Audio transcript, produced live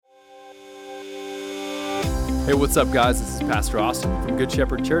Hey, what's up, guys? This is Pastor Austin from Good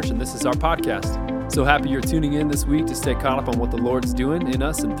Shepherd Church, and this is our podcast. So happy you're tuning in this week to stay caught up on what the Lord's doing in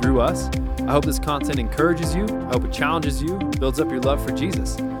us and through us. I hope this content encourages you. I hope it challenges you, builds up your love for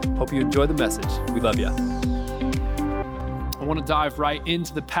Jesus. Hope you enjoy the message. We love you. I want to dive right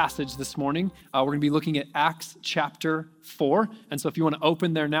into the passage this morning. We're going to be looking at Acts chapter 4. And so if you want to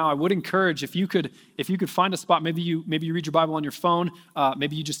open there now, I would encourage if you could find a spot, maybe you read your Bible on your phone,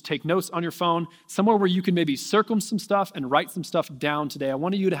 maybe you just take notes on your phone, somewhere where you can maybe circle some stuff and write some stuff down today. I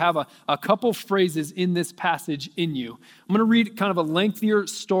wanted you to have a couple phrases in this passage in you. I'm going to read kind of a lengthier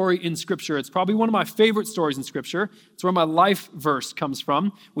story in Scripture. It's probably one of my favorite stories in Scripture. It's where my life verse comes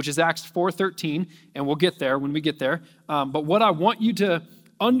from, which is Acts 4:13, and we'll get there when we get there. But what I want you to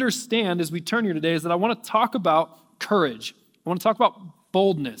understand as we turn here today is that I want to talk about courage. I want to talk about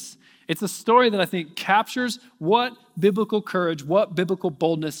boldness. It's a story that I think captures what biblical courage, what biblical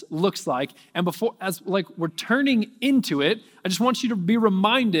boldness looks like. And as we're turning into it, I just want you to be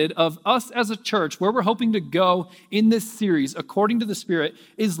reminded of us as a church, where we're hoping to go in this series, according to the Spirit,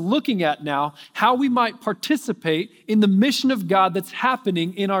 is looking at now how we might participate in the mission of God that's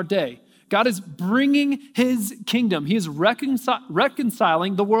happening in our day. God is bringing his kingdom. He is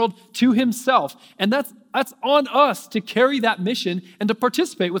reconciling the world to himself. And that's on us to carry that mission and to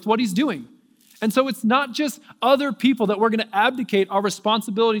participate with what he's doing. And so it's not just other people that we're going to abdicate our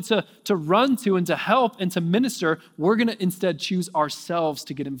responsibility to run to and to help and to minister. We're going to instead choose ourselves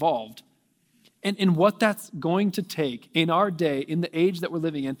to get involved. And what that's going to take in our day, in the age that we're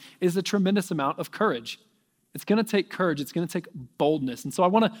living in, is a tremendous amount of courage. It's going to take courage. It's going to take boldness. And so I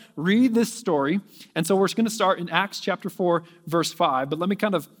want to read this story. And so we're going to start in Acts chapter 4, verse 5. But let me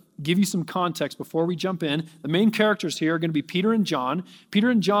kind of give you some context before we jump in. The main characters here are going to be Peter and John. Peter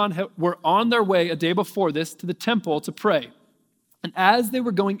and John were on their way a day before this to the temple to pray. And as they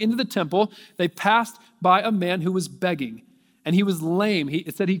were going into the temple, they passed by a man who was begging. And he was lame.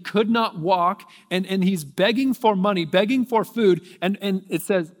 It said he could not walk. And he's begging for money, begging for food. And it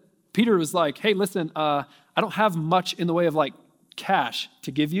says, Peter was like, hey, listen, I don't have much in the way of cash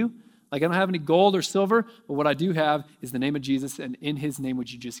to give you. I don't have any gold or silver, but what I do have is the name of Jesus, and in his name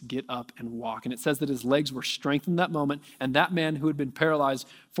would you just get up and walk. And it says that his legs were strengthened that moment, and that man who had been paralyzed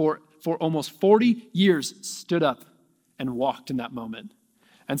for almost 40 years stood up and walked in that moment.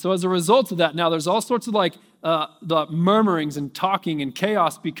 And so as a result of that, now there's all sorts of the murmurings and talking and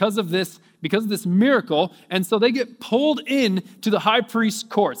chaos because of this miracle. And so they get pulled in to the high priest's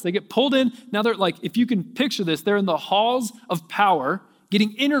courts. They get pulled in. Now they're if you can picture this, they're in the halls of power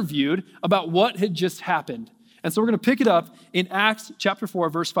getting interviewed about what had just happened. And so we're going to pick it up in Acts chapter 4,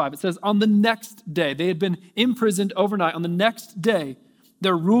 verse 5. It says, on the next day, they had been imprisoned overnight. On the next day,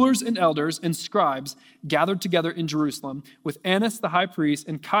 their rulers and elders and scribes gathered together in Jerusalem with Annas the high priest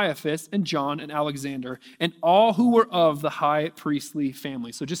and Caiaphas and John and Alexander and all who were of the high priestly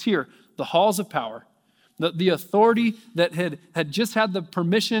family. So just here, the halls of power, the authority that had just had the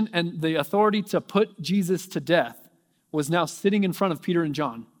permission and the authority to put Jesus to death was now sitting in front of Peter and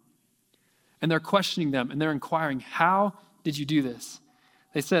John. And they're questioning them and they're inquiring, how did you do this?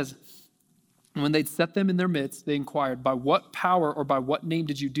 It says, and when they'd set them in their midst, they inquired, by what power or by what name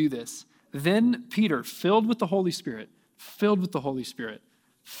did you do this? Then Peter, filled with the Holy Spirit, think of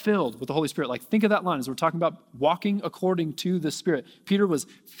that line as we're talking about walking according to the Spirit. Peter was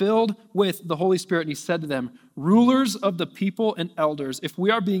filled with the Holy Spirit, and he said to them, rulers of the people and elders, if we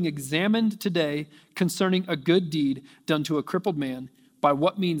are being examined today concerning a good deed done to a crippled man, by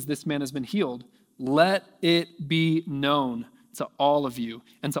what means this man has been healed, let it be known to all of you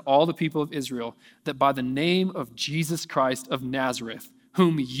and to all the people of Israel that by the name of Jesus Christ of Nazareth,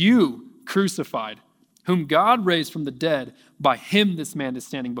 whom you crucified, whom God raised from the dead, by him this man is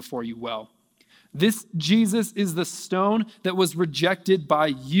standing before you well. This Jesus is the stone that was rejected by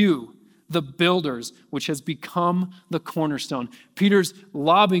you, the builders, which has become the cornerstone. Peter's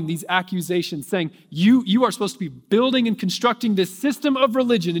lobbing these accusations, saying, you are supposed to be building and constructing this system of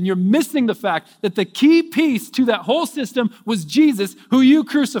religion, and you're missing the fact that the key piece to that whole system was Jesus, who you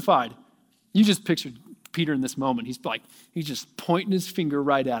crucified. You just pictured Peter in this moment. He's just pointing his finger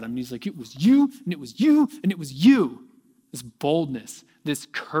right at him. And he's like, it was you, and it was you, and it was you. This boldness, this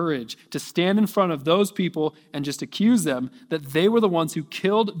courage to stand in front of those people and just accuse them that they were the ones who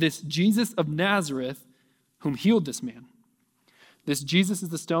killed this Jesus of Nazareth, whom healed this man. This Jesus is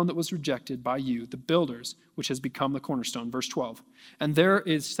the stone that was rejected by you, the builders, which has become the cornerstone. Verse 12. And there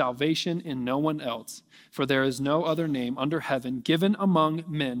is salvation in no one else, for there is no other name under heaven given among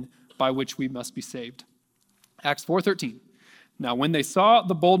men by which we must be saved. Acts 4:13. Now, when they saw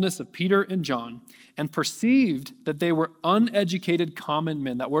the boldness of Peter and John and perceived that they were uneducated common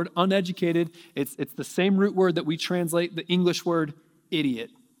men, that word uneducated, it's the same root word that we translate the English word idiot.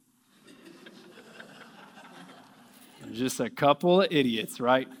 Just a couple of idiots,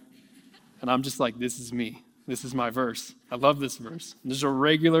 right? And I'm just like, this is me. This is my verse. I love this verse. This is a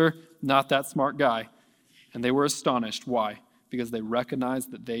regular, not that smart guy. And they were astonished. Why? Because they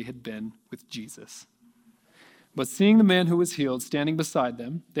recognized that they had been with Jesus. But seeing the man who was healed standing beside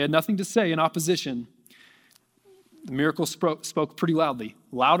them, they had nothing to say in opposition. The miracle spoke pretty loudly,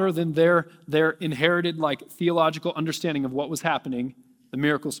 louder than their inherited theological understanding of what was happening. The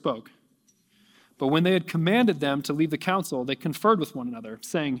miracle spoke. But when they had commanded them to leave the council, they conferred with one another,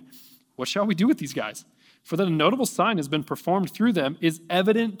 saying, "What shall we do with these guys? For that a notable sign has been performed through them is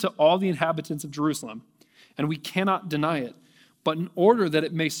evident to all the inhabitants of Jerusalem, and we cannot deny it. But in order that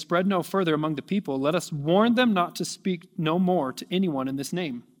it may spread no further among the people, let us warn them not to speak no more to anyone in this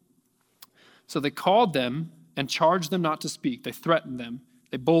name." So they called them and charged them not to speak. They threatened them.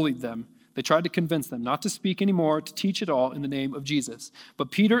 They bullied them. They tried to convince them not to speak anymore, to teach at all in the name of Jesus.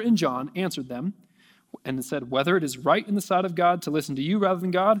 But Peter and John answered them and said, "Whether it is right in the sight of God to listen to you rather than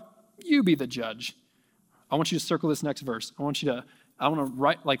God, you be the judge." I want you to circle this next verse. I want to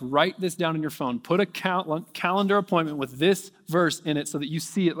write this down in your phone. Put a calendar appointment with this verse in it so that you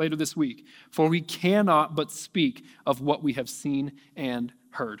see it later this week. For we cannot but speak of what we have seen and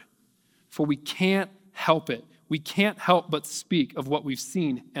heard. For we can't help it. We can't help but speak of what we've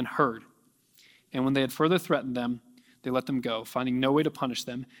seen and heard. And when they had further threatened them, they let them go, finding no way to punish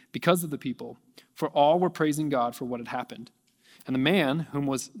them because of the people. For all were praising God for what had happened. And the man whom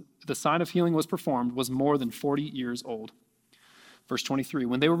the sign of healing was performed was more than 40 years old. Verse 23,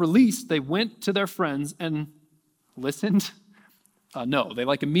 when they were released, they went to their friends and listened. No, they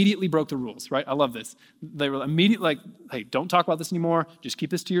immediately broke the rules, right? I love this. They were immediately hey, don't talk about this anymore. Just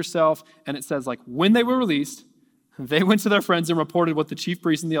keep this to yourself. And it says when they were released, they went to their friends and reported what the chief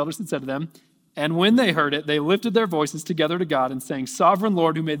priests and the elders had said to them. And when they heard it, they lifted their voices together to God and sang, "Sovereign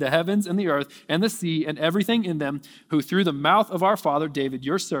Lord, who made the heavens and the earth and the sea and everything in them, who through the mouth of our father David,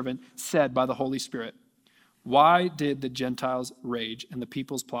 your servant, said by the Holy Spirit, why did the Gentiles rage and the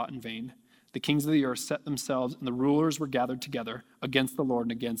peoples plot in vain? The kings of the earth set themselves and the rulers were gathered together against the Lord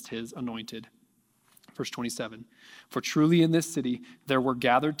and against his anointed." Verse 27, for truly in this city there were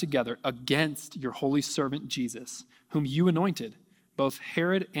gathered together against your holy servant Jesus, whom you anointed, both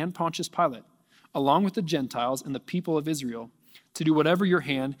Herod and Pontius Pilate, along with the Gentiles and the people of Israel, to do whatever your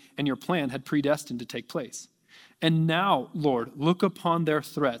hand and your plan had predestined to take place. And now, Lord, look upon their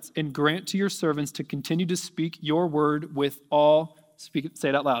threats and grant to your servants to continue to speak your word with all, say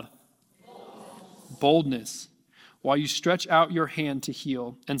it out loud, boldness, while you stretch out your hand to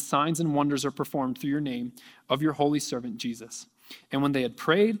heal, and signs and wonders are performed through your name of your holy servant Jesus. And when they had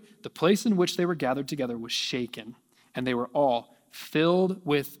prayed, the place in which they were gathered together was shaken, and they were all filled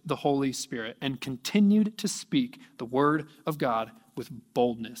with the Holy Spirit and continued to speak the word of God with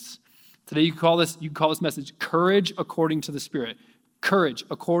boldness. Today you can call this message courage according to the Spirit. Courage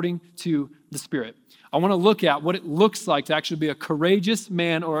according to the Spirit. I want to look at what it looks like to actually be a courageous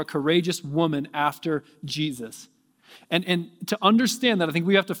man or a courageous woman after Jesus. And to understand that, I think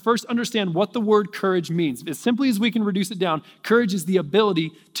we have to first understand what the word courage means. As simply as we can reduce it down, courage is the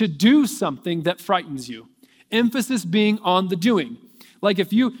ability to do something that frightens you. Emphasis being on the doing.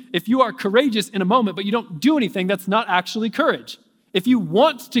 If you are courageous in a moment, but you don't do anything, that's not actually courage. If you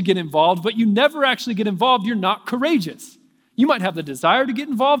want to get involved, but you never actually get involved, you're not courageous. You might have the desire to get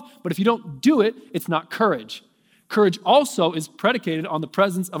involved, but if you don't do it, it's not courage. Courage also is predicated on the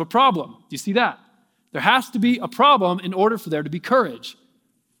presence of a problem. Do you see that? There has to be a problem in order for there to be courage.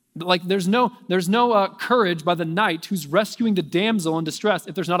 There's no courage by the knight who's rescuing the damsel in distress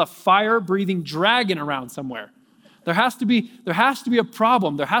if there's not a fire-breathing dragon around somewhere. There has to be a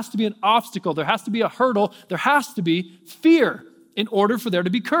problem. There has to be an obstacle. There has to be a hurdle. There has to be fear in order for there to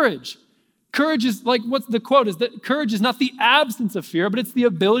be courage. Courage is what the quote is, that courage is not the absence of fear, but it's the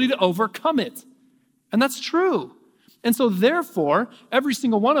ability to overcome it. And that's true. And so therefore, every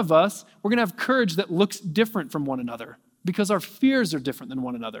single one of us, we're going to have courage that looks different from one another because our fears are different than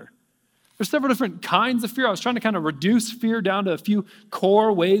one another. There's several different kinds of fear. I was trying to kind of reduce fear down to a few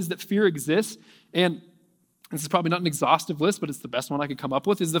core ways that fear exists. And this is probably not an exhaustive list, but it's the best one I could come up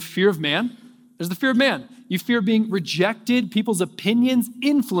with, is the fear of man. There's the fear of man. You fear being rejected. People's opinions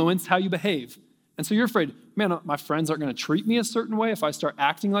influence how you behave. And so you're afraid, man, my friends aren't going to treat me a certain way if I start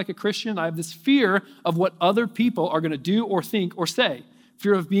acting like a Christian. I have this fear of what other people are going to do or think or say.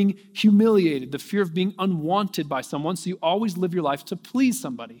 Fear of being humiliated, the fear of being unwanted by someone, so you always live your life to please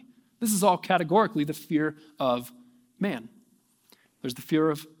somebody. This is all categorically the fear of man. There's the fear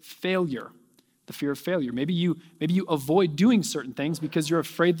of failure. The fear of failure. Maybe you avoid doing certain things because you're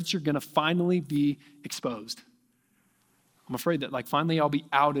afraid that you're going to finally be exposed. I'm afraid that finally I'll be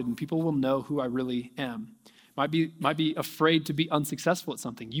outed and people will know who I really am. Might be afraid to be unsuccessful at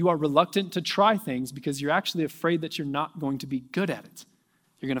something. You are reluctant to try things because you're actually afraid that you're not going to be good at it.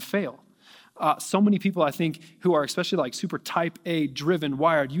 You're going to fail. So many people, I think, who are especially super type A driven,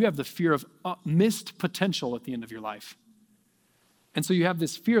 wired, you have the fear of missed potential at the end of your life. And so you have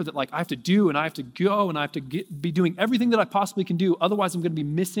this fear that I have to do and I have to go and I have to be doing everything that I possibly can do. Otherwise, I'm going to be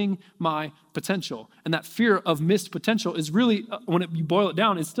missing my potential. And that fear of missed potential is really, when you boil it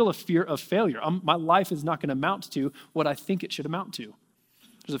down, it's still a fear of failure. My life is not going to amount to what I think it should amount to.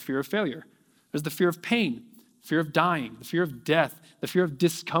 There's a fear of failure. There's the fear of pain, fear of dying, the fear of death, the fear of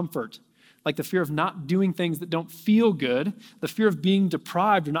discomfort, like the fear of not doing things that don't feel good, the fear of being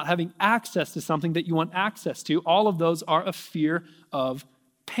deprived or not having access to something that you want access to. All of those are a fear of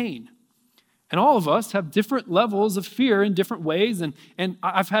pain. And all of us have different levels of fear in different ways. And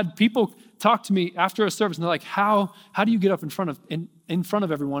I've had people talk to me after a service and they're like, how do you get up in front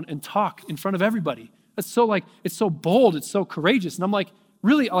of everyone and talk in front of everybody? That's so it's so bold, it's so courageous. And I'm like,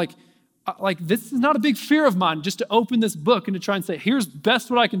 really, this is not a big fear of mine, just to open this book and to try and say, here's best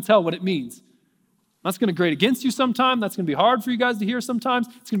what I can tell what it means. That's going to grate against you sometime. That's going to be hard for you guys to hear sometimes.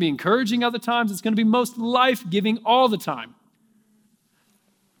 It's going to be encouraging other times. It's going to be most life-giving all the time.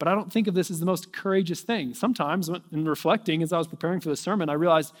 But I don't think of this as the most courageous thing. Sometimes in reflecting, as I was preparing for the sermon, I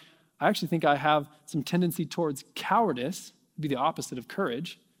realized I actually think I have some tendency towards cowardice, be the opposite of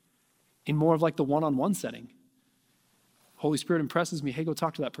courage, in more of the one-on-one setting. Holy Spirit impresses me, hey, go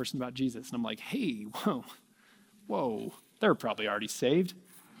talk to that person about Jesus. And I'm like, hey, whoa, they're probably already saved.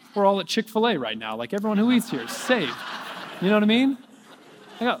 We're all at Chick-fil-A right now. Everyone who eats here is saved. You know what I mean?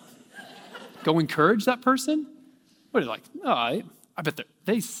 Go encourage that person? What are they I bet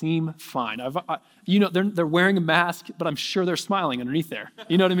they seem fine. They're wearing a mask, but I'm sure they're smiling underneath there.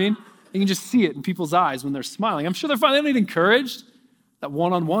 You know what I mean? You can just see it in people's eyes when they're smiling. I'm sure they're fine. They don't need encouraged. That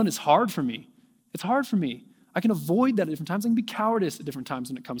one-on-one is hard for me. It's hard for me. I can avoid that at different times. I can be cowardice at different times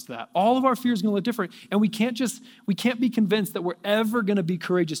when it comes to that. All of our fears are going to look different. And we can't be convinced that we're ever going to be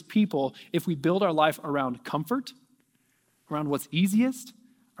courageous people if we build our life around comfort, around what's easiest,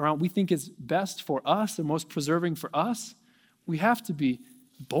 around what we think is best for us and most preserving for us. We have to be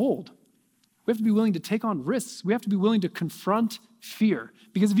bold. We have to be willing to take on risks. We have to be willing to confront fear.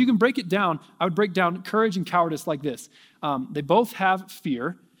 Because if you can break it down, I would break down courage and cowardice like this. They both have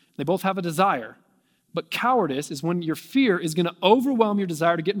fear. They both have a desire. But cowardice is when your fear is going to overwhelm your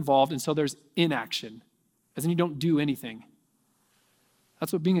desire to get involved, and so there's inaction, as in you don't do anything.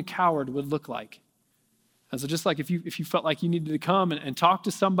 That's what being a coward would look like. And so just if you felt like you needed to come and talk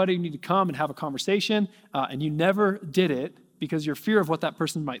to somebody, you need to come and have a conversation, and you never did it because your fear of what that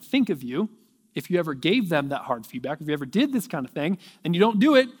person might think of you, if you ever gave them that hard feedback, if you ever did this kind of thing, and you don't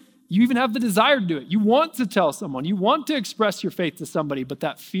do it, you even have the desire to do it. You want to tell someone. You want to express your faith to somebody, but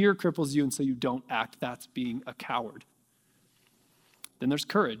that fear cripples you, and so you don't act. That's being a coward. Then there's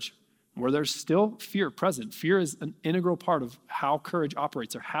courage, where there's still fear present. Fear is an integral part of how courage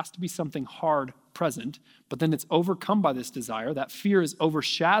operates. There has to be something hard present, but then it's overcome by this desire. That fear is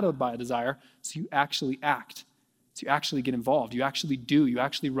overshadowed by a desire, so you actually act. So you actually get involved. You actually do. You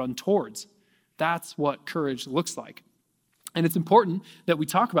actually run towards. That's what courage looks like. And it's important that we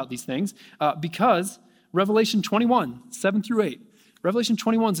talk about these things because Revelation 21, 7-8, Revelation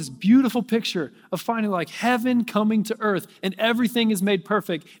 21 is this beautiful picture of finding heaven coming to earth and everything is made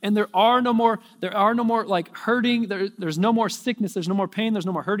perfect. And there are no more hurting. There's no more sickness. There's no more pain. There's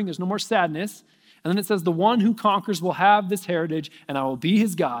no more hurting. There's no more sadness. And then it says, the one who conquers will have this heritage and I will be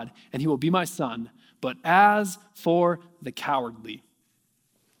his God and he will be my son. But as for the cowardly,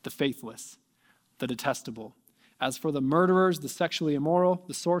 the faithless, the detestable, as for the murderers, the sexually immoral,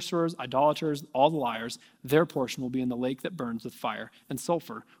 the sorcerers, idolaters, all the liars, their portion will be in the lake that burns with fire and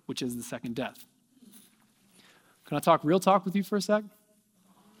sulfur, which is the second death. Can I talk real talk with you for a sec?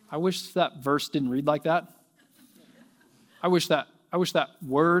 I wish that verse didn't read like that. I wish that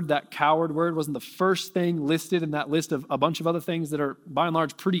word, that coward word, wasn't the first thing listed in that list of a bunch of other things that are by and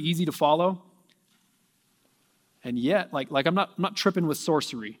large pretty easy to follow. And yet, I'm not tripping with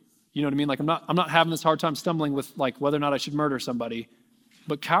sorcery. You know what I mean? I'm not having this hard time stumbling with whether or not I should murder somebody.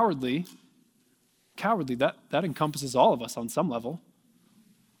 But cowardly, that encompasses all of us on some level.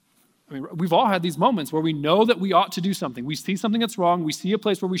 I mean, we've all had these moments where we know that we ought to do something. We see something that's wrong. We see a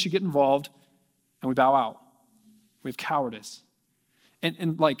place where we should get involved, and we bow out. We have cowardice.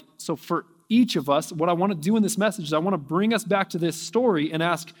 So for each of us, what I want to do in this message is I want to bring us back to this story and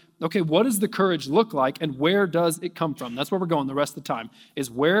ask, okay, what does the courage look like and where does it come from? That's where we're going the rest of the time,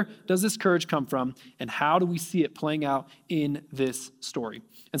 is where does this courage come from and how do we see it playing out in this story?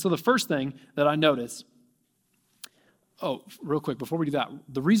 And so the first thing that I notice, real quick, before we do that,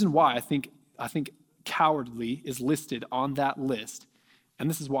 the reason why I think cowardly is listed on that list, and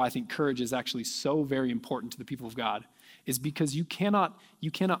this is why I think courage is actually so very important to the people of God, is because you cannot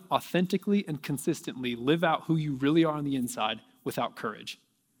authentically and consistently live out who you really are on the inside without courage.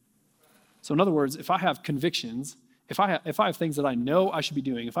 So in other words, if I have convictions, if I have things that I know I should be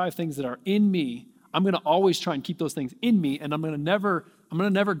doing, if I have things that are in me, I'm going to always try and keep those things in me, and I'm going to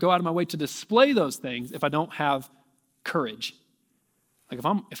never go out of my way to display those things if I don't have courage. Like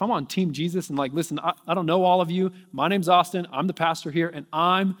if I'm on Team Jesus and like, listen, I don't know all of you. My name's Austin. I'm the pastor here, and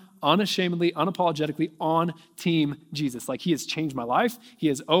I'm unashamedly, unapologetically on Team Jesus. Like he has changed my life. He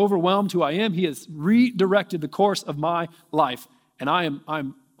has overwhelmed who I am. He has redirected the course of my life, and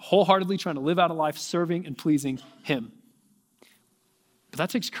I'm wholeheartedly trying to live out a life serving and pleasing him. But that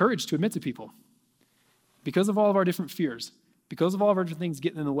takes courage to admit to people because of all of our different fears, because of all of our different things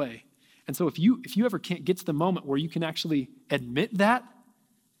getting in the way. And so if you ever can't get to the moment where you can actually admit that,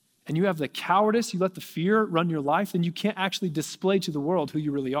 and you have the cowardice, you let the fear run your life, then you can't actually display to the world who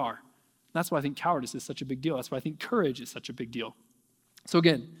you really are. That's why I think cowardice is such a big deal. That's why I think courage is such a big deal. So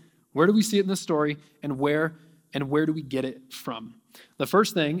again, where do we see it in this story, and where do we get it from? The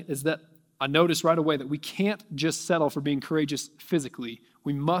first thing is that I noticed right away that we can't just settle for being courageous physically.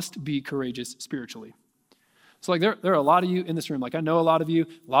 We must be courageous spiritually. So like there are a lot of you in this room, like I know a lot of you,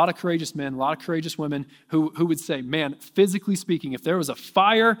 a lot of courageous men, a lot of courageous women who would say, man, physically speaking, if there was a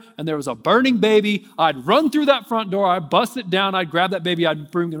fire and there was a burning baby, I'd run through that front door, I'd bust it down, I'd grab that baby,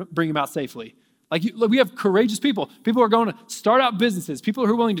 I'd bring him out safely. Like we have courageous people. People who are going to start out businesses, people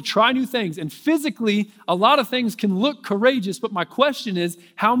who are willing to try new things. And physically, a lot of things can look courageous, but my question is,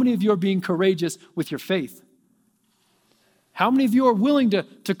 how many of you are being courageous with your faith? How many of you are willing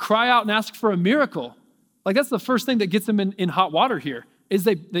to cry out and ask for a miracle? Like that's the first thing that gets them in hot water here, is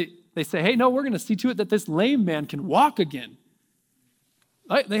they say, hey, no, we're going to see to it that this lame man can walk again.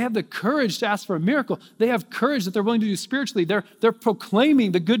 Right? They have the courage to ask for a miracle. They have courage that they're willing to do spiritually. They're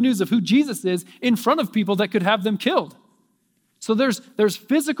proclaiming the good news of who Jesus is in front of people that could have them killed. So there's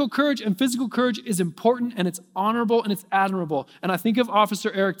physical courage, and physical courage is important, and it's honorable, and it's admirable. And I think of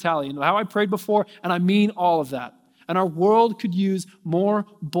Officer Eric Talley and how I prayed before, and I mean all of that. And our world could use more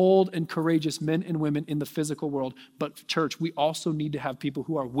bold and courageous men and women in the physical world. But church, we also need to have people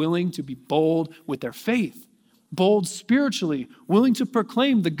who are willing to be bold with their faith, bold spiritually, willing to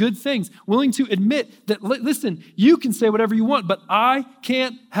proclaim the good things, willing to admit that, listen, you can say whatever you want, but I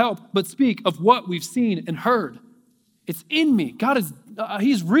can't help but speak of what we've seen and heard. It's in me. God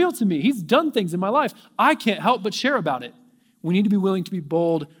he's real to me. He's done things in my life. I can't help but share about it. We need to be willing to be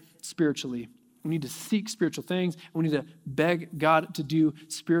bold spiritually. We need to seek spiritual things. We need to beg God to do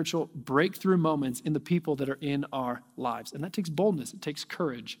spiritual breakthrough moments in the people that are in our lives. And that takes boldness. It takes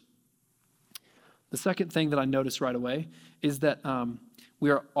courage. The second thing that I noticed right away is that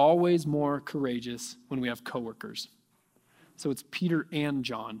we are always more courageous when we have coworkers. So it's Peter and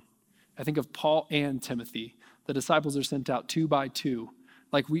John. I think of Paul and Timothy. The disciples are sent out 2 by 2.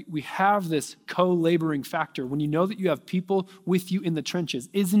 Like we have this co-laboring factor. When you know that you have people with you in the trenches,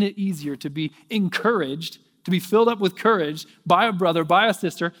 isn't it easier to be encouraged, to be filled up with courage by a brother, by a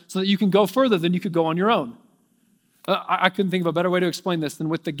sister, so that you can go further than you could go on your own? I couldn't think of a better way to explain this than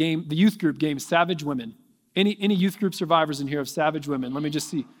with the youth group game, Savage Women. Any youth group survivors in here of Savage Women? Let me just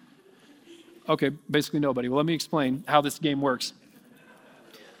see. Okay, basically nobody. Well, let me explain how this game works.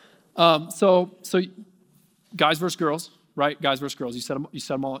 So guys versus girls. Right? Guys versus girls. You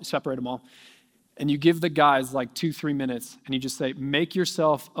separate them all. And you give the guys like 2-3 minutes and you just say, make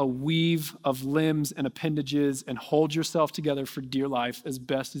yourself a weave of limbs and appendages and hold yourself together for dear life as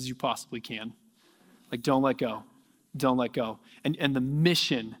best as you possibly can. Like, don't let go. Don't let go. And the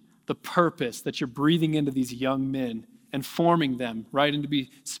mission, the purpose that you're breathing into these young men and forming them, right, and to be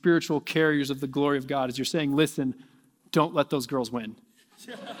spiritual carriers of the glory of God, is you're saying, listen, don't let those girls win.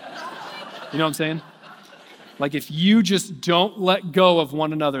 You know what I'm saying? Like if you just don't let go of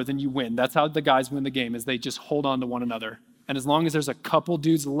one another, then you win. That's how the guys win the game, is they just hold on to one another. And as long as there's a couple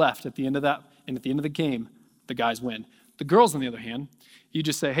dudes left at the end of that, and at the end of the game, the guys win. The girls, on the other hand, you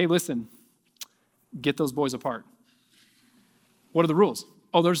just say, hey, listen, get those boys apart. What are the rules?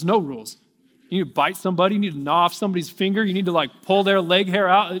 Oh, there's no rules. You need to bite somebody, you need to gnaw off somebody's finger, you need to like pull their leg hair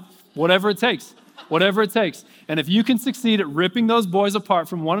out, whatever it takes. Whatever it takes. And if you can succeed at ripping those boys apart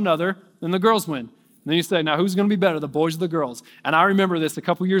from one another, then the girls win. then you say, now who's going to be better, the boys or the girls? And I remember this a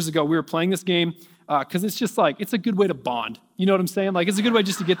couple years ago. We were playing this game because it's just like, it's a good way to bond. You know what I'm saying? Like, it's a good way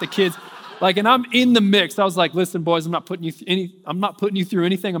just to get the kids. Like, and I'm in the mix. I was like, listen, boys, I'm not putting you through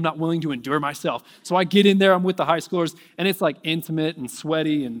anything I'm not willing to endure myself. So I get in there, I'm with the high schoolers, and it's like intimate and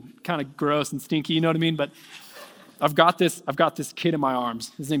sweaty and kind of gross and stinky, you know what I mean? But I've got this kid in my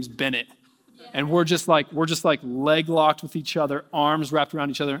arms. His name's Bennett. And we're just like leg locked with each other, arms wrapped around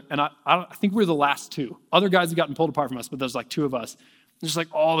each other. And I think we're the last two. Other guys have gotten pulled apart from us, but there's like two of us. Just like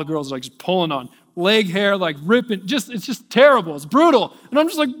all the girls are like just pulling on leg hair, like ripping. It's just terrible. It's brutal. And I'm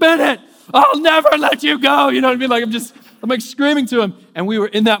just like, Bennett, I'll never let you go. You know what I mean? Like I'm like screaming to him. And we were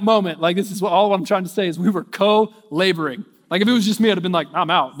in that moment. Like this is all I'm trying to say is we were co-laboring. Like if it was just me, I'd have been like, I'm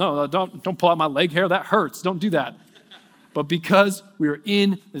out. No, don't pull out my leg hair. That hurts. Don't do that. But because we were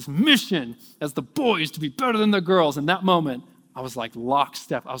in this mission as the boys to be better than the girls, in that moment, I was like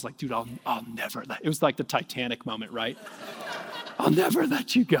lockstep. I was like, dude, I'll never let. It was like the Titanic moment, right? I'll never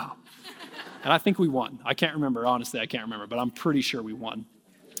let you go. And I think we won. I can't remember. Honestly, I can't remember, but I'm pretty sure we won.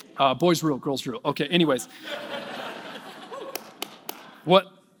 Boys rule, girls rule. Okay, anyways. What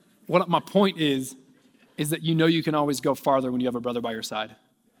my point is that you know you can always go farther when you have a brother by your side.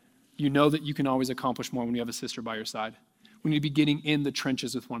 You know that you can always accomplish more when you have a sister by your side. We need to be getting in the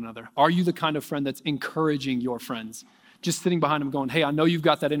trenches with one another. Are you the kind of friend that's encouraging your friends? Just sitting behind them going, hey, I know you've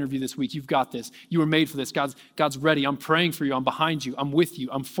got that interview this week. You've got this. You were made for this. God's ready. I'm praying for you. I'm behind you. I'm with you.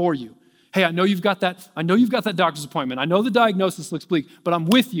 I'm for you. Hey, I know you've got that doctor's appointment. I know the diagnosis looks bleak, but I'm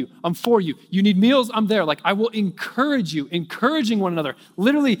with you. I'm for you. You need meals. I'm there. Like I will encourage you, encouraging one another,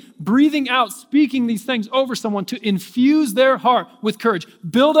 literally breathing out, speaking these things over someone to infuse their heart with courage,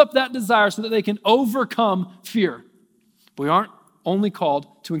 build up that desire so that they can overcome fear. But we aren't only called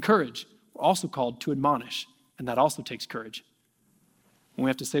to encourage. We're also called to admonish, and that also takes courage. When we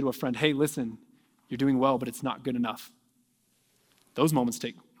have to say to a friend, hey, listen, you're doing well, but it's not good enough. Those moments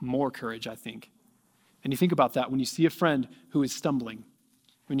take more courage, I think. And you think about that when you see a friend who is stumbling,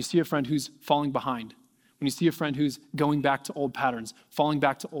 when you see a friend who's falling behind, when you see a friend who's going back to old patterns, falling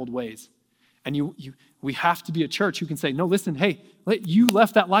back to old ways. And we have to be a church who can say, no, listen, hey, you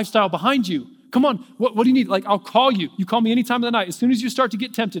left that lifestyle behind you. Come on, what do you need? Like, I'll call you. You call me any time of the night. As soon as you start to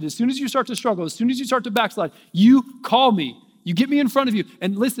get tempted, as soon as you start to struggle, as soon as you start to backslide, you call me. You get me in front of you.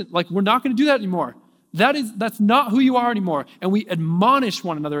 And listen, like, we're not going to do that anymore. That's not who you are anymore. And we admonish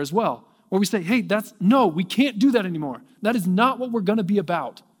one another as well, where we say, hey, we can't do that anymore. That is not what we're going to be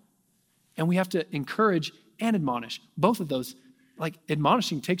about. And we have to encourage and admonish. Both of those, like,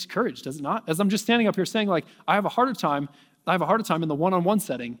 admonishing takes courage, does it not? As I'm just standing up here saying, like, I have a harder time in the one-on-one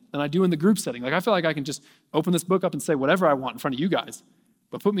setting than I do in the group setting. Like, I feel like I can just open this book up and say whatever I want in front of you guys.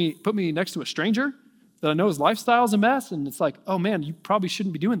 But put me next to a stranger that I know his lifestyle is a mess, and it's like, oh man, you probably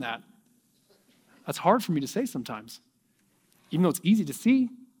shouldn't be doing that. That's hard for me to say sometimes. Even though it's easy to see,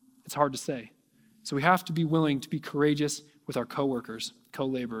 it's hard to say. So we have to be willing to be courageous with our coworkers,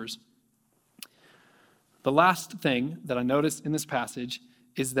 co-laborers. The last thing that I noticed in this passage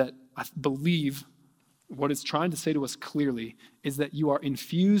is that I believe what it's trying to say to us clearly is that you are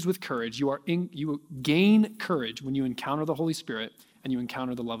infused with courage. You gain courage when you encounter the Holy Spirit and you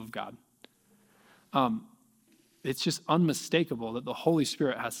encounter the love of God. It's just unmistakable that the Holy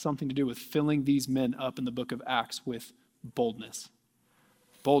Spirit has something to do with filling these men up in the book of Acts with boldness.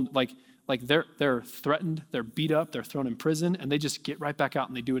 Like they're threatened, they're beat up, they're thrown in prison, and they just get right back out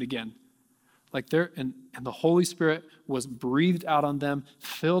and they do it again. And the Holy Spirit was breathed out on them,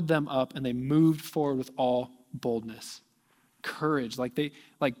 filled them up, and they moved forward with all boldness, courage. Like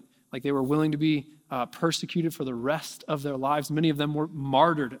they were willing to be persecuted for the rest of their lives. Many of them were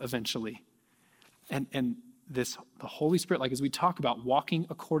martyred eventually. And the Holy Spirit, like as we talk about walking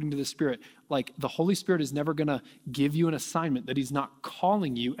according to the Spirit, like the Holy Spirit is never going to give you an assignment that he's not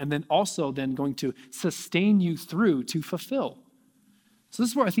calling you and then also then going to sustain you through to fulfill. So this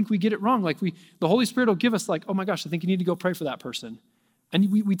is where I think we get it wrong. Like the Holy Spirit will give us like, oh my gosh, I think you need to go pray for that person. And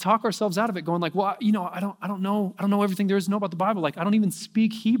we talk ourselves out of it going like, well, I don't know everything there is to know about the Bible. Like I don't even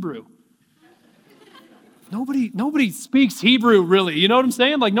speak Hebrew. Nobody speaks Hebrew really. You know what I'm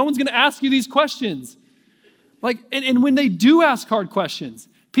saying? Like no one's going to ask you these questions. Like, and when they do ask hard questions,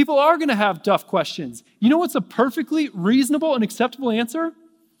 people are going to have tough questions. You know what's a perfectly reasonable and acceptable answer?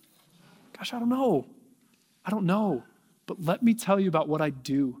 Gosh, I don't know. But let me tell you about what I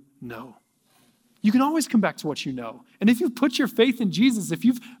do know. You can always come back to what you know. And if you've put your faith in Jesus, if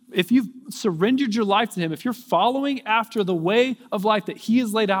you've surrendered your life to him, if you're following after the way of life that he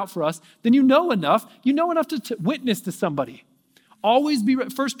has laid out for us, then you know enough to witness to somebody. Always be, 1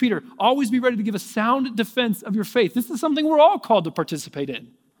 Peter, always be ready to give a sound defense of your faith. This is something we're all called to participate in.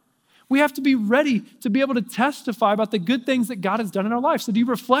 We have to be ready to be able to testify about the good things that God has done in our life. So do you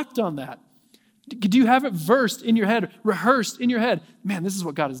reflect on that? Do you have it versed in your head, rehearsed in your head? Man, this is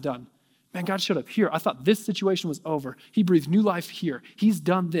what God has done. Man, God showed up here. I thought this situation was over. He breathed new life here. He's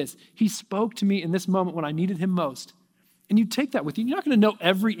done this. He spoke to me in this moment when I needed him most. And you take that with you. You're not going to know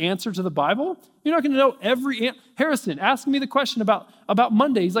every answer to the Bible. You're not going to know every answer. Harrison asking me the question about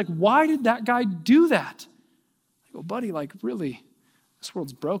Monday. He's like, why did that guy do that? I go, buddy, like really, this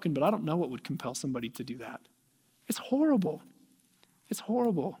world's broken, but I don't know what would compel somebody to do that. It's horrible. It's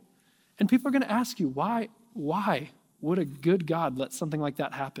horrible. And people are going to ask you, why would a good God let something like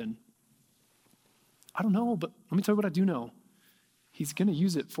that happen? I don't know, but let me tell you what I do know. He's going to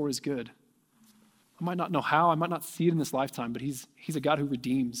use it for his good. I might not know how, I might not see it in this lifetime, but he's a God who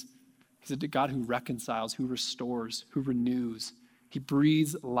redeems. He's a God who reconciles, who restores, who renews. He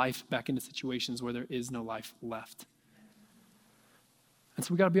breathes life back into situations where there is no life left. And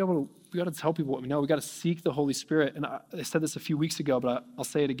so we got to tell people what we know. We got to seek the Holy Spirit. And I said this a few weeks ago, but I'll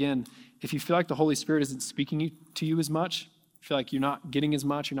say it again. If you feel like the Holy Spirit isn't speaking to you as much, feel like you're not getting as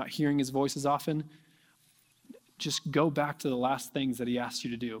much, you're not hearing his voice as often, just go back to the last things that he asked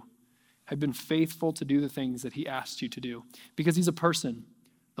you to do. Have been faithful to do the things that he asked you to do. Because he's a person.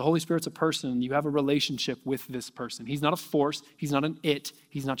 The Holy Spirit's a person. You have a relationship with this person. He's not a force. He's not an it.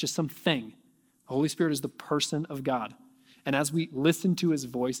 He's not just some thing. The Holy Spirit is the person of God. And as we listen to his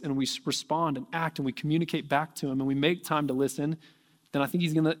voice and we respond and act and we communicate back to him and we make time to listen, then I think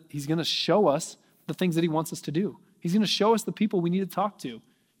he's gonna show us the things that he wants us to do. He's gonna show us the people we need to talk to.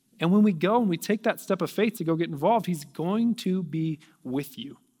 And when we go and we take that step of faith to go get involved, he's going to be with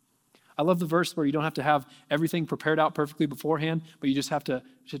you. I love the verse where you don't have to have everything prepared out perfectly beforehand, but you just have to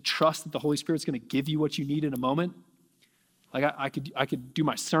trust that the Holy Spirit's going to give you what you need in a moment. Like I could do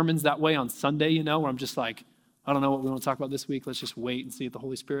my sermons that way on Sunday, where I'm just like, I don't know what we want to talk about this week. Let's just wait and see if the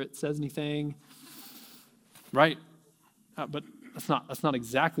Holy Spirit says anything. Right? But that's not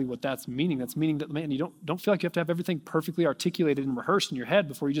exactly what that's meaning. That's meaning that, man, you don't feel like you have to have everything perfectly articulated and rehearsed in your head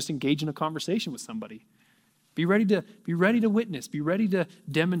before you just engage in a conversation with somebody. Be ready to witness. Be ready to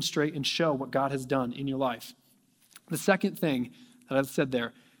demonstrate and show what God has done in your life. The second thing that I've said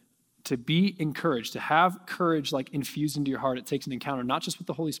there, to be encouraged, to have courage like infused into your heart, it takes an encounter, not just with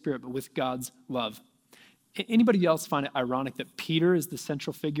the Holy Spirit, but with God's love. Anybody else find it ironic that Peter is the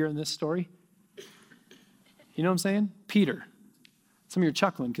central figure in this story? You know what I'm saying? Peter. Some of you are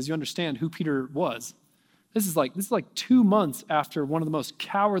chuckling because you understand who Peter was. This is like 2 months after one of the most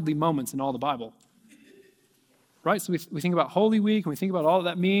cowardly moments in all the Bible. Right? So we think about Holy Week and we think about all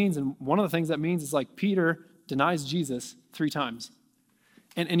that means. And one of the things that means is like Peter denies Jesus 3 times.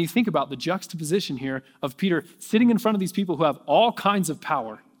 And you think about the juxtaposition here of Peter sitting in front of these people who have all kinds of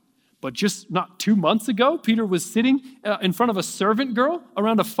power. But just not 2 months ago, Peter was sitting in front of a servant girl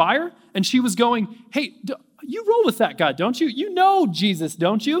around a fire. And she was going, hey, you roll with that guy, don't you? You know Jesus,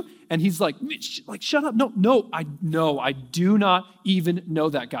 don't you? And he's like, shut up. No, I do not even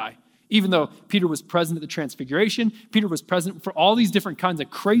know that guy. Even though Peter was present at the Transfiguration, Peter was present for all these different kinds of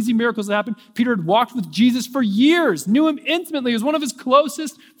crazy miracles that happened. Peter had walked with Jesus for years, knew him intimately. He was one of his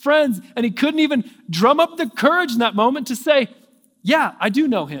closest friends, and he couldn't even drum up the courage in that moment to say, yeah, I do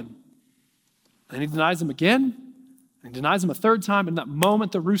know him. And he denies him again, and he denies him a 3rd time. In that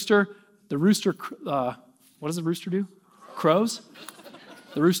moment, the rooster, what does the rooster do? Crows.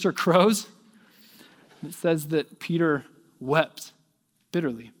 The rooster crows. And it says that Peter wept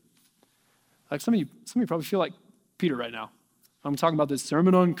bitterly. Like some of you probably feel like Peter right now. I'm talking about this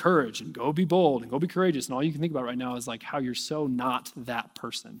sermon on courage and go be bold and go be courageous. And all you can think about right now is like how you're so not that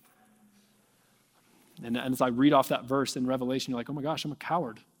person. And as I read off that verse in Revelation, you're like, oh my gosh, I'm a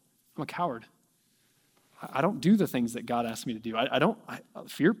coward. I'm a coward. I don't do the things that God asked me to do.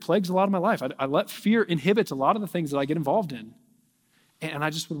 Fear plagues a lot of my life. I let fear inhibit a lot of the things that I get involved in. And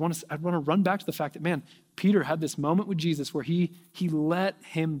I'd want to run back to the fact that, man, Peter had this moment with Jesus where he let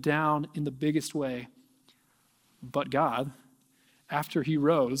him down in the biggest way. But God, after he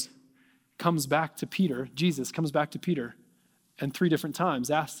rose, comes back to Peter. Jesus comes back to Peter and 3 different times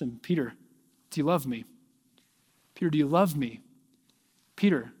asks him, Peter, do you love me? Peter, do you love me?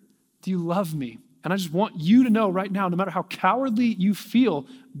 Peter, do you love me? And I just want you to know right now, no matter how cowardly you feel,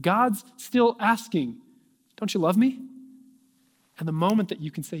 God's still asking, don't you love me? And the moment that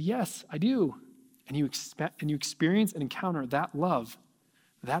you can say, yes, I do, and you experience and encounter that love,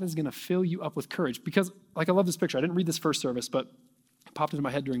 that is going to fill you up with courage. Because, I love this picture. I didn't read this first service, but it popped into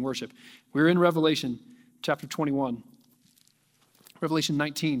my head during worship. We're in Revelation chapter 21. Revelation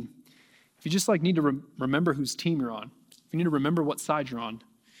 19. If you just need to remember whose team you're on, if you need to remember what side you're on,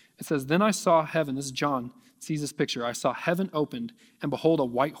 it says, then I saw heaven, this is John, sees this picture. I saw heaven opened, and behold, a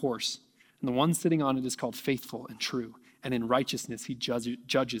white horse. And the one sitting on it is called Faithful and True. And in righteousness he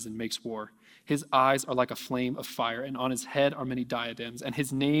judges and makes war. His eyes are like a flame of fire, and on his head are many diadems, and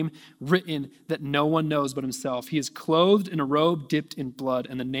his name written that no one knows but himself. He is clothed in a robe dipped in blood,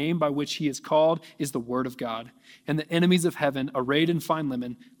 and the name by which he is called is the Word of God. And the enemies of heaven, arrayed in fine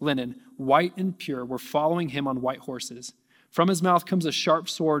linen, white and pure, were following him on white horses. From his mouth comes a sharp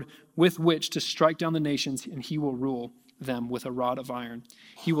sword with which to strike down the nations, and he will rule them with a rod of iron.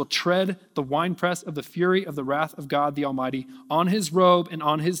 He will tread the winepress of the fury of the wrath of God the Almighty. On his robe and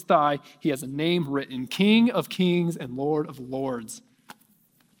on his thigh, he has a name written, King of Kings and Lord of Lords.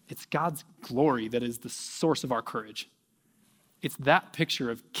 It's God's glory that is the source of our courage. It's that picture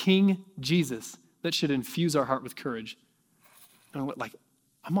of King Jesus that should infuse our heart with courage. And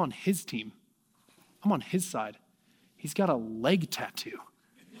I'm on his team. I'm on his side. He's got a leg tattoo.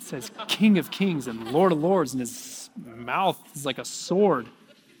 It says King of Kings and Lord of Lords, and his mouth is like a sword.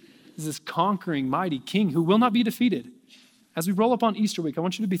 He's this conquering, mighty king who will not be defeated. As we roll up on Easter week, I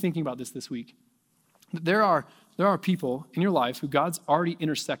want you to be thinking about this week. There are people in your life who God's already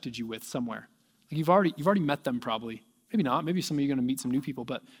intersected you with somewhere. Like you've already met them probably. Maybe not. Maybe some of you are going to meet some new people.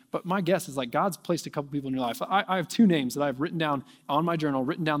 But my guess is like God's placed a couple people in your life. I have 2 names that I've written down on my journal,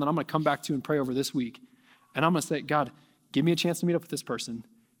 that I'm going to come back to and pray over this week. And I'm going to say, God, give me a chance to meet up with this person.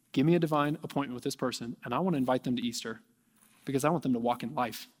 Give me a divine appointment with this person, and I want to invite them to Easter because I want them to walk in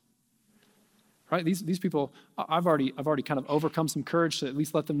life. Right? These people, I've already kind of overcome some courage to at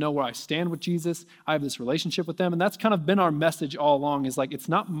least let them know where I stand with Jesus. I have this relationship with them, and that's kind of been our message all along is like, it's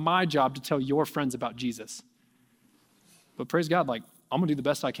not my job to tell your friends about Jesus. But praise God, like, I'm going to do the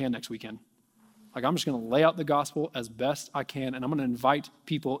best I can next weekend. Like, I'm just going to lay out the gospel as best I can, and I'm going to invite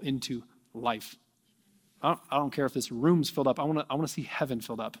people into life. I don't care if this room's filled up. I want to see heaven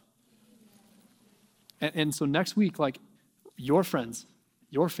filled up. And so next week, like your friends,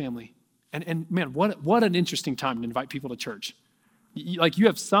 your family, and man, what an interesting time to invite people to church. Like you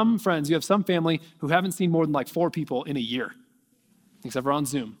have some friends, you have some family who haven't seen more than like 4 people in a year, except for on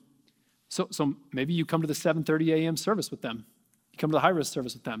Zoom. So maybe you come to the 7:30 a.m. service with them. You come to the high-risk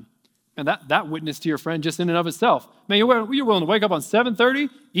service with them. And that witness to your friend just in and of itself. Man, you're willing to wake up on 7:30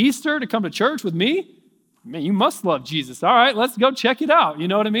 Easter to come to church with me? Man, you must love Jesus. All right, let's go check it out. You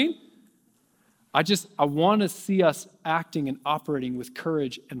know what I mean? I want to see us acting and operating with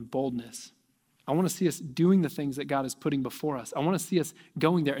courage and boldness. I want to see us doing the things that God is putting before us. I want to see us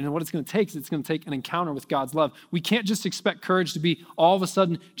going there. And what it's going to take is it's going to take an encounter with God's love. We can't just expect courage to be all of a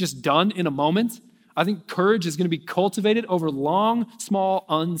sudden just done in a moment. I think courage is going to be cultivated over long, small,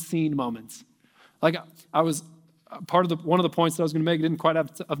 unseen moments. Like one of the points that I was going to make, I didn't quite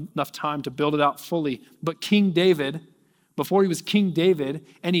have enough time to build it out fully, but King David, before he was King David,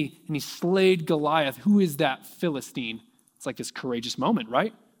 and he slayed Goliath. Who is that Philistine? It's like this courageous moment,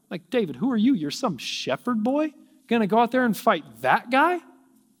 right? Like, David, who are you? You're some shepherd boy? Gonna go out there and fight that guy?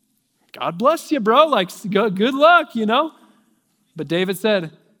 God bless you, bro. Like, good luck, you know? But David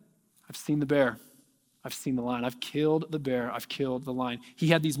said, I've seen the bear. I've seen the lion. I've killed the bear. I've killed the lion. He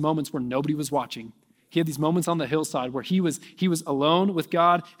had these moments where nobody was watching. He had these moments on the hillside where he was alone with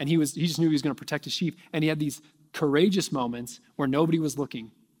God, and he just knew he was going to protect his sheep. And he had these courageous moments where nobody was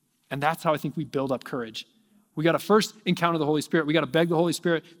looking. And that's how I think we build up courage. We got to first encounter the Holy Spirit. We got to beg the Holy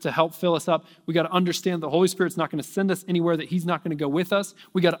Spirit to help fill us up. We got to understand the Holy Spirit's not going to send us anywhere that he's not going to go with us.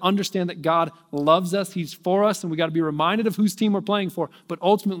 We got to understand that God loves us. He's for us, and we got to be reminded of whose team we're playing for. But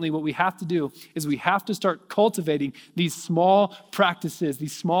ultimately, what we have to do is we have to start cultivating these small practices,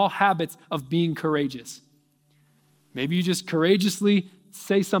 these small habits of being courageous. Maybe you just courageously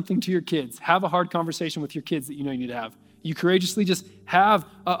say something to your kids. Have a hard conversation with your kids that you know you need to have. You courageously just have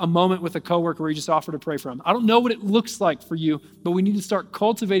a moment with a coworker where you just offer to pray for them. I don't know what it looks like for you, but we need to start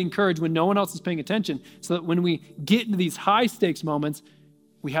cultivating courage when no one else is paying attention so that when we get into these high stakes moments,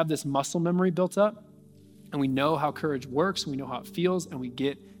 we have this muscle memory built up and we know how courage works, and we know how it feels, and we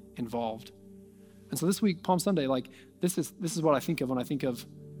get involved. And so this week, Palm Sunday, like this is what I think of when I think of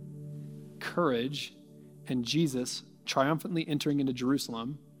courage and Jesus triumphantly entering into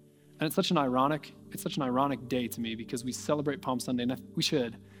Jerusalem. And it's such an ironic day to me because we celebrate Palm Sunday, and we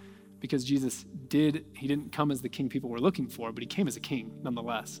should, because Jesus didn't come as the king people were looking for, but he came as a king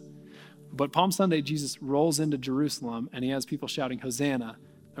nonetheless. But Palm Sunday, Jesus rolls into Jerusalem and he has people shouting, Hosanna.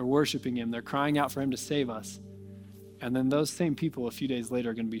 They're worshiping him. They're crying out for him to save us. And then those same people a few days later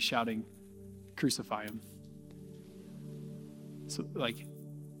are going to be shouting, crucify him. So like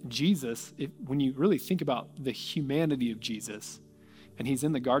Jesus, when you really think about the humanity of Jesus, and he's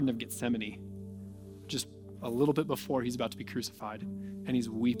in the Garden of Gethsemane, just a little bit before he's about to be crucified, and he's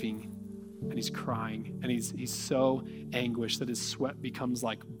weeping and he's crying, and he's so anguished that his sweat becomes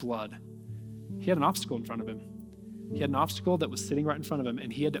like blood. He had an obstacle in front of him. He had an obstacle that was sitting right in front of him,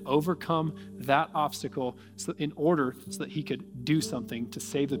 and he had to overcome that obstacle so that he could do something to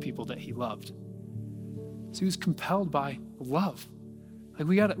save the people that he loved. So he was compelled by love. Like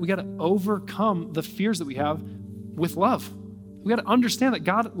we gotta overcome the fears that we have with love. We got to understand that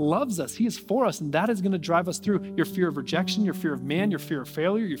God loves us. He is for us, and that is going to drive us through your fear of rejection, your fear of man, your fear of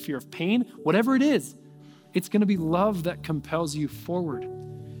failure, your fear of pain, whatever it is. It's going to be love that compels you forward.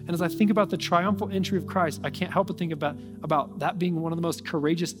 And as I think about the triumphal entry of Christ, I can't help but think about that being one of the most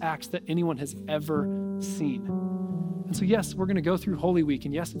courageous acts that anyone has ever seen. And so, yes, we're going to go through Holy Week,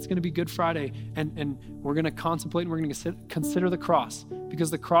 and yes, it's going to be Good Friday, and we're going to contemplate and we're going to consider the cross, because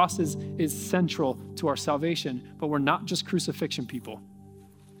the cross is central to our salvation, but we're not just crucifixion people.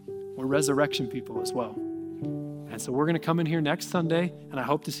 We're resurrection people as well. And so we're going to come in here next Sunday, and I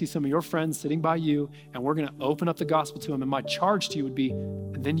hope to see some of your friends sitting by you, and we're going to open up the gospel to them. And my charge to you would be,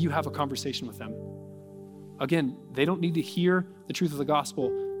 and then you have a conversation with them. Again, they don't need to hear the truth of the gospel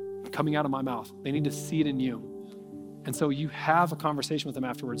coming out of my mouth. They need to see it in you. And so you have a conversation with them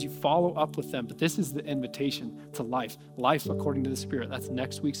afterwards. You follow up with them. But this is the invitation to life. Life according to the Spirit. That's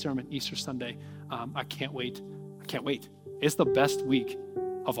next week's sermon, Easter Sunday. I can't wait. It's the best week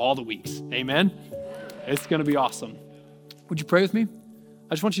of all the weeks. Amen? It's going to be awesome. Would you pray with me?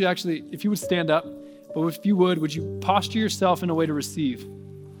 I just want you to actually, if you would stand up, but if you would you posture yourself in a way to receive?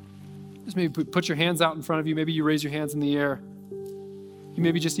 Just maybe put your hands out in front of you. Maybe you raise your hands in the air. You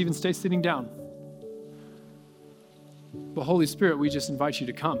maybe just even stay sitting down. But Holy Spirit, we just invite you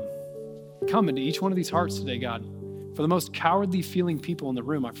to come. Come into each one of these hearts today, God. For the most cowardly feeling people in the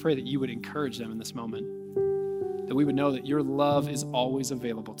room, I pray that you would encourage them in this moment. That we would know that your love is always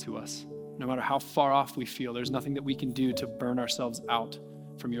available to us. No matter how far off we feel, there's nothing that we can do to burn ourselves out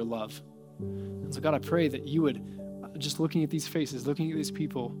from your love. And so God, I pray that you would, just looking at these faces, looking at these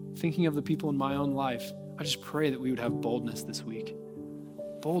people, thinking of the people in my own life, I just pray that we would have boldness this week.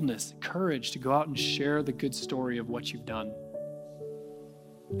 Boldness, courage to go out and share the good story of what you've done.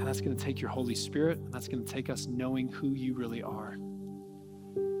 And that's going to take your Holy Spirit, and that's going to take us knowing who you really are.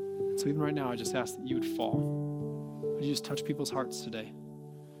 So even right now, I just ask that you would fall. Would you just touch people's hearts today?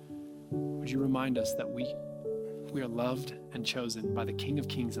 Would you remind us that we are loved and chosen by the King of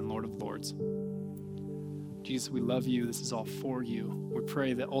Kings and Lord of Lords? Jesus, we love you. This is all for you. We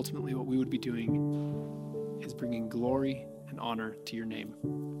pray that ultimately what we would be doing is bringing glory and honor to your name.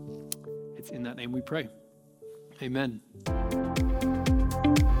 It's in that name we pray. Amen.